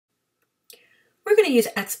We're going to use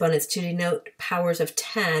exponents to denote powers of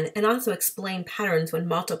 10 and also explain patterns when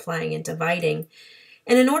multiplying and dividing.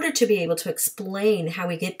 And in order to be able to explain how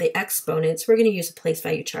we get the exponents, we're going to use a place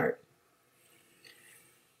value chart.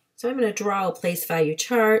 So I'm going to draw a place value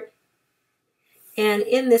chart. And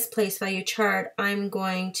in this place value chart, I'm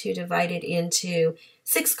going to divide it into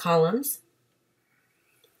 6 columns.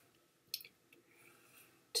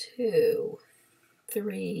 2,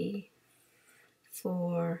 3,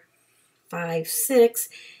 4, 5, 6,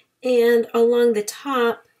 and along the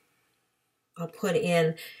top, I'll put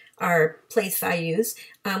in our place values.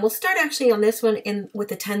 We'll start actually on this one with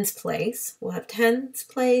the tens place. We'll have tens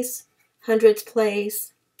place, hundreds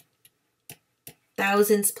place,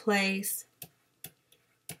 thousands place,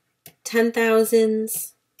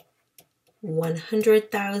 10,000s,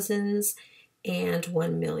 100,000s, and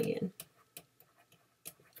 1,000,000.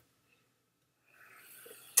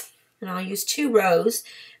 And I'll use 2 rows.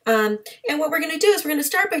 And what we're going to do is we're going to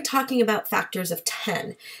start by talking about factors of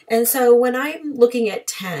 10. And so when I'm looking at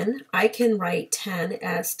 10, I can write 10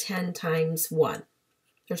 as 10 times 1.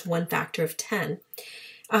 There's one factor of 10.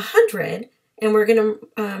 100, and we're going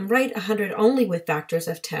to write 100 only with factors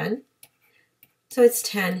of 10. So it's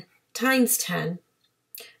 10 times 10.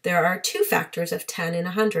 There are 2 factors of 10 in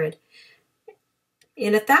 100.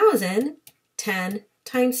 In 1,000, 10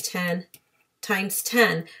 times 10 times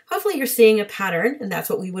 10. Hopefully you're seeing a pattern, and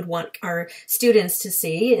that's what we would want our students to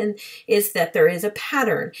see, and is that there is a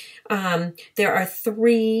pattern. There are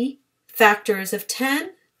 3 factors of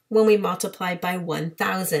 10 when we multiply by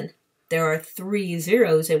 1,000. There are 3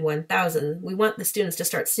 zeros in 1,000. We want the students to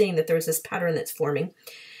start seeing that there's this pattern that's forming.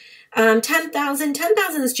 10,000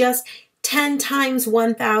 is just 10 times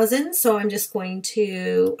 1,000, so I'm just going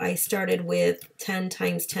to, I started with 10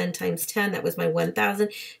 times 10 times 10, that was my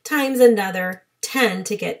 1,000, times another 10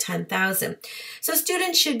 to get 10,000. So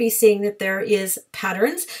students should be seeing that there is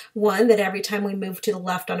patterns. One, that every time we move to the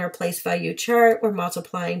left on our place value chart, we're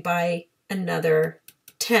multiplying by another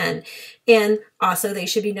 10. And also they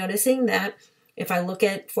should be noticing that if I look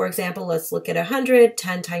at, for example, let's look at 100,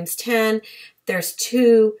 10 times 10, there's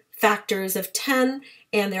 2 factors of 10,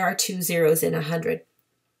 and there are 2 zeros in 100.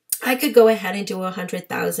 I could go ahead and do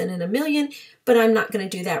 100,000 and 1,000,000, but I'm not going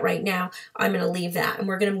to do that right now. I'm going to leave that, and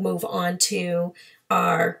we're going to move on to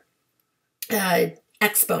our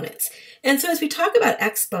exponents. And so as we talk about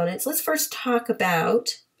exponents, let's first talk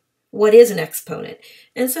about what is an exponent.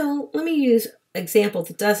 And so let me use an example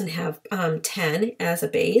that doesn't have 10 as a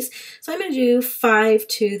base. So I'm going to do 5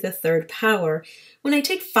 to the 3rd power. When I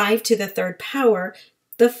take 5 to the 3rd power,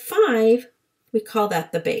 the 5, we call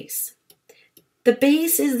that the base. The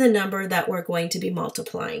base is the number that we're going to be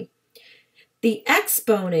multiplying. The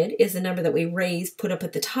exponent is the number that we raised, put up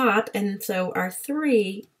at the top, and so our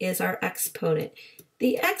 3 is our exponent.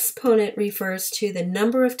 The exponent refers to the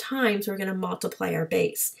number of times we're going to multiply our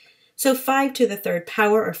base. So 5 to the 3rd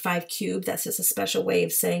power, or 5 cubed, that's just a special way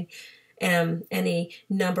of saying any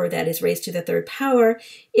number that is raised to the 3rd power,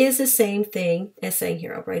 is the same thing as saying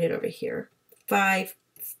here, I'll write it over here, 5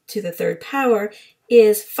 to the 3rd power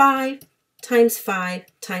is 5 times 5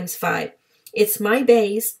 times 5. It's my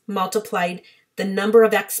base multiplied the number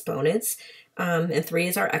of exponents, and 3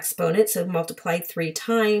 is our exponent, so multiplied 3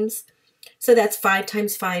 times. So that's 5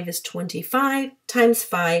 times 5 is 25, times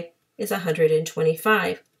 5 is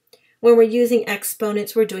 125. When we're using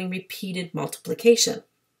exponents, we're doing repeated multiplication.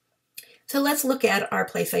 So let's look at our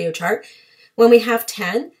place value chart. When we have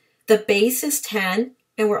 10, the base is 10,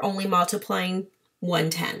 and we're only multiplying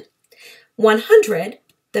 110. 100,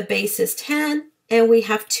 the base is 10, and we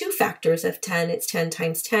have 2 factors of 10. It's 10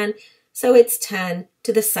 times 10, so it's 10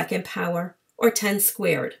 to the 2nd power, or 10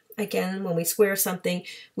 squared. Again, when we square something,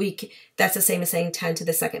 that's the same as saying 10 to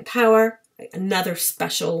the 2nd power. Another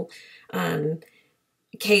special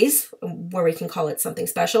case where we can call it something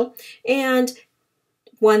special. And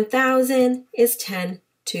 1,000 is 10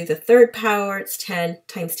 to the 3rd power. It's 10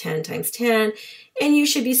 times 10 times 10, and you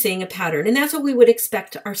should be seeing a pattern, and that's what we would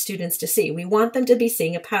expect our students to see. We want them to be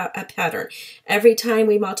seeing a pattern. Every time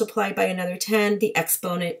we multiply by another 10, the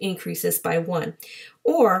exponent increases by 1.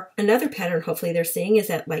 Or another pattern hopefully they're seeing is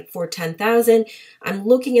that, like for 10,000, I'm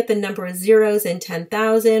looking at the number of zeros in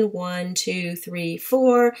 10,000, 1, 2, 3,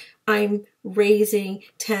 4. I'm raising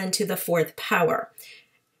 10 to the 4th power.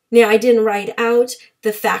 Now, I didn't write out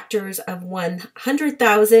the factors of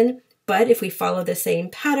 100,000, but if we follow the same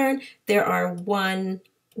pattern, there are 1,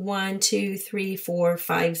 2, 3, 4,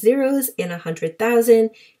 5 zeros in 100,000.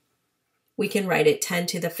 We can write it 10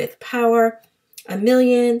 to the 5th power.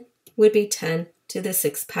 1,000,000 would be 10 to the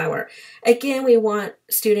 6th power. Again, we want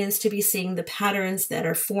students to be seeing the patterns that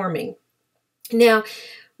are forming. Now,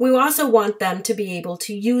 We also want them to be able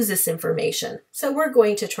to use this information. So we're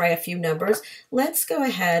going to try a few numbers. Let's go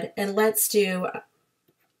ahead and let's do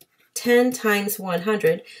 10 times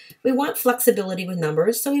 100. We want flexibility with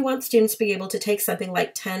numbers, so we want students to be able to take something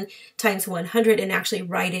like 10 times 100 and actually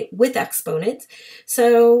write it with exponents.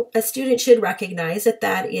 So a student should recognize that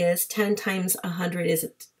that is 10 times 100 is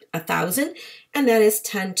 1,000, and that is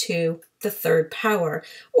 10 to the third power.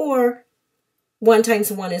 Or 1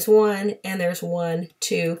 times 1 is 1, and there's 1,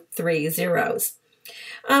 2, 3 zeros.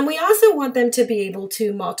 We also want them to be able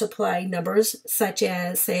to multiply numbers such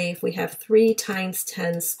as, say, if we have 3 times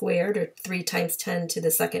 10 squared, or 3 times 10 to the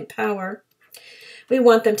second power. We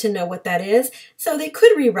want them to know what that is. So they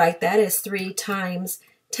could rewrite that as 3 times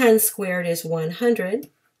 10 squared is 100.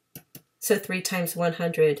 So 3 times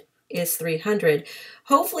 100 is 300.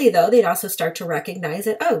 Hopefully, though, they'd also start to recognize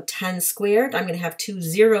that, oh, 10 squared, I'm going to have 2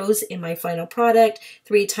 zeros in my final product.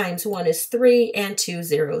 3 times 1 is 3, and 2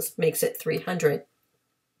 zeros makes it 300.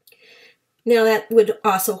 Now that would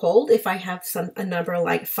also hold if I have a number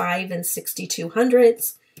like 5 and 62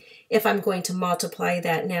 hundredths. If I'm going to multiply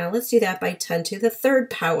that now, let's do that by 10 to the third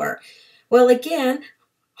power. Well, again,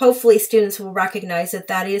 hopefully students will recognize that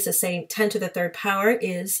that is the same. 10 to the third power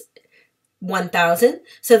is 1,000.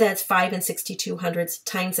 So that's 5 and 62 hundredths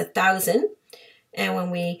times 1,000. And when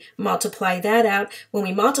we multiply that out, when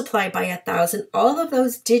we multiply by 1,000, all of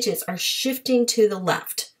those digits are shifting to the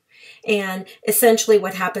left. And essentially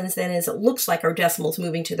what happens then is it looks like our decimal's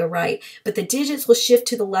moving to the right, but the digits will shift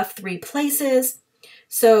to the left 3 places.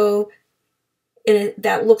 So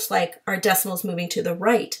that looks like our decimal's moving to the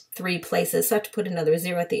right 3 places. So I have to put another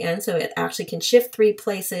 0 at the end so it actually can shift 3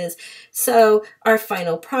 places. So our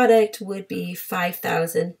final product would be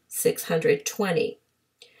 5,620.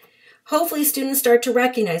 Hopefully students start to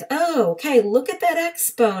recognize, oh, okay, look at that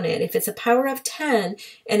exponent. If it's a power of 10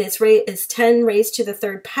 and it's 10 raised to the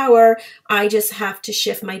third power, I just have to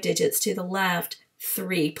shift my digits to the left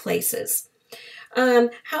 3 places.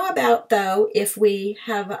 How about, though, if we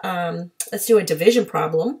have, let's do a division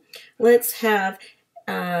problem. Let's have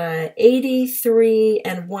 83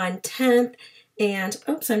 and 1/10. And,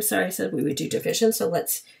 oops, I'm sorry, I said we would do division. So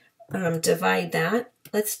let's divide that.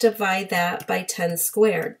 Let's divide that by 10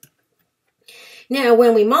 squared. Now,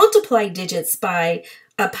 when we multiply digits by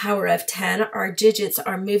a power of 10, our digits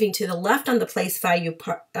are moving to the left on the place value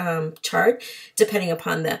chart, depending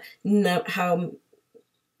upon how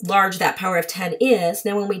large that power of 10 is.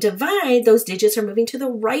 Now, when we divide, those digits are moving to the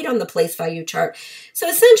right on the place value chart. So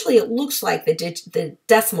essentially, it looks like the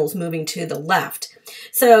decimal's moving to the left.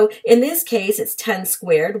 So in this case, it's 10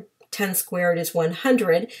 squared. 10 squared is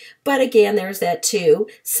 100, but again, there's that 2.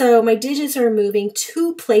 So my digits are moving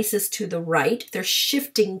 2 places to the right. They're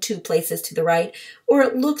shifting 2 places to the right, or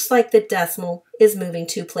it looks like the decimal is moving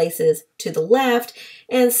 2 places to the left,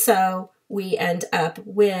 and so we end up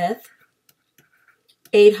with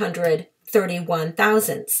 831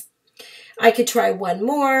 thousandths. I could try one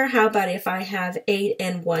more. How about if I have 8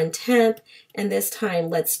 and 1/10, and this time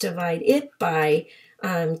let's divide it by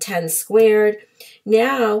 10 squared.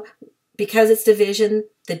 Now, because it's division,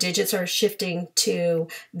 the digits are shifting to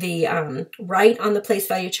the right on the place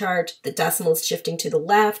value chart. The decimal is shifting to the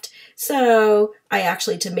left. So I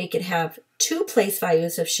actually, to make it have 2 place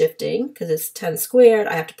values of shifting, because it's 10 squared,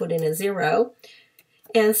 I have to put in a 0.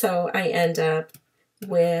 And so I end up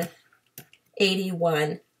with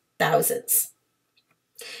 81 thousandths.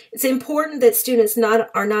 It's important that students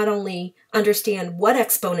not only understand what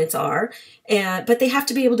exponents are, but they have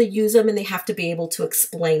to be able to use them, and they have to be able to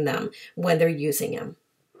explain them when they're using them.